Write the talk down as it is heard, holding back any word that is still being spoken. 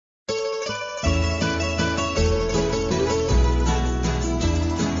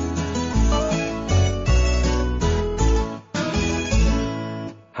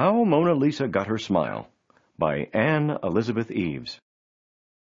Mona Lisa Got Her Smile by Anne Elizabeth Eves.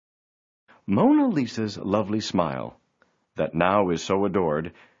 Mona Lisa's lovely smile, that now is so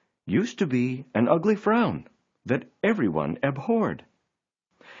adored, used to be an ugly frown that everyone abhorred.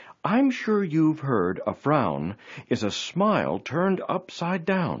 I'm sure you've heard a frown is a smile turned upside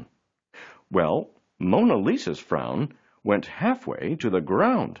down. Well, Mona Lisa's frown went halfway to the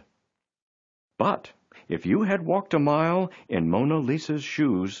ground. But if you had walked a mile in Mona Lisa's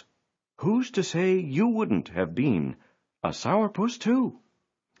shoes, who's to say you wouldn't have been a sourpuss too?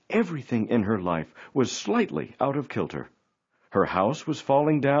 Everything in her life was slightly out of kilter. Her house was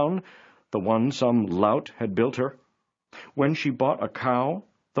falling down, the one some lout had built her. When she bought a cow,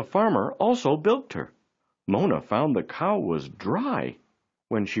 the farmer also bilked her. Mona found the cow was dry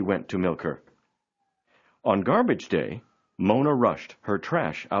when she went to milk her. On garbage day, Mona rushed her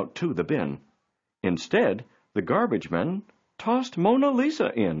trash out to the bin. Instead, the garbage men tossed Mona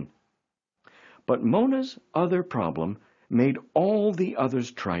Lisa in. But Mona's other problem made all the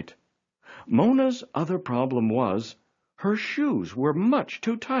others trite. Mona's other problem was her shoes were much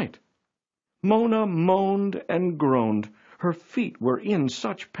too tight. Mona moaned and groaned. Her feet were in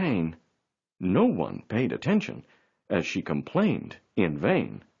such pain. No one paid attention as she complained in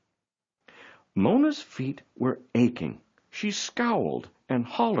vain. Mona's feet were aching. She scowled and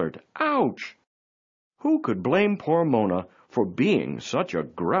hollered, "Ouch!" Who could blame poor Mona for being such a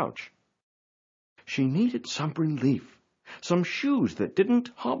grouch? She needed some relief, some shoes that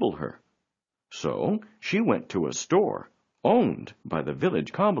didn't hobble her. So she went to a store owned by the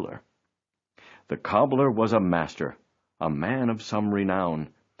village cobbler. The cobbler was a master, a man of some renown.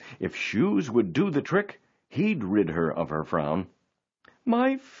 If shoes would do the trick, he'd rid her of her frown.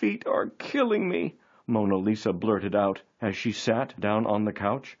 "My feet are killing me," Mona Lisa blurted out as she sat down on the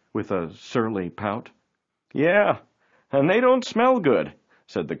couch with a surly pout. "Yeah, and they don't smell good,"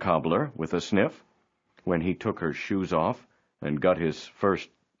 said the cobbler with a sniff, when he took her shoes off and got his first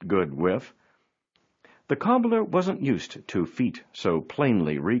good whiff. The cobbler wasn't used to feet so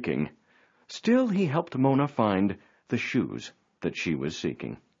plainly reeking. Still he helped Mona find the shoes that she was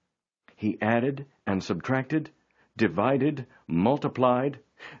seeking. He added and subtracted, divided, multiplied.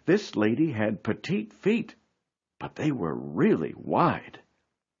 This lady had petite feet, but they were really wide.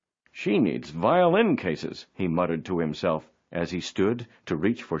 "She needs violin cases," he muttered to himself as he stood to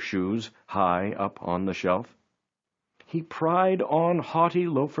reach for shoes high up on the shelf. He pried on haughty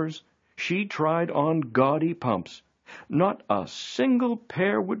loafers. She tried on gaudy pumps. Not a single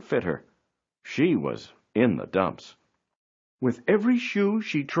pair would fit her. She was in the dumps. With every shoe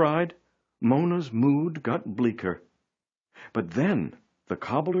she tried, Mona's mood got bleaker. But then the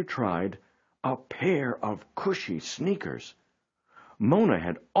cobbler tried a pair of cushy sneakers. Mona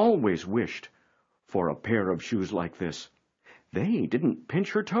had always wished for a pair of shoes like this. They didn't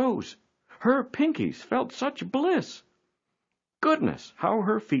pinch her toes. Her pinkies felt such bliss. Goodness, how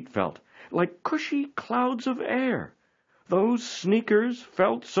her feet felt, like cushy clouds of air. Those sneakers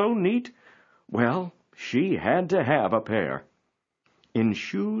felt so neat. Well, she had to have a pair. In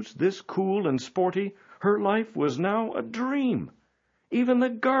shoes this cool and sporty, her life was now a dream. Even the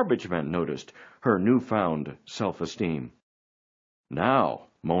garbage men noticed her newfound self-esteem. Now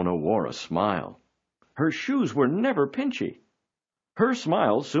Mona wore a smile. Her shoes were never pinchy. Her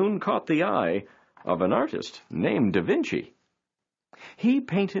smile soon caught the eye of an artist named Da Vinci. He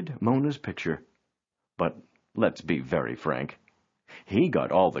painted Mona's picture, but let's be very frank. He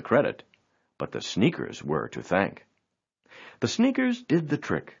got all the credit, but the sneakers were to thank. The sneakers did the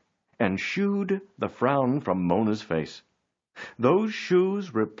trick and shooed the frown from Mona's face. Those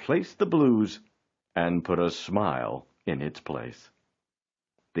shoes replaced the blues and put a smile in its place.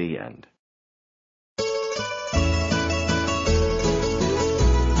 The end.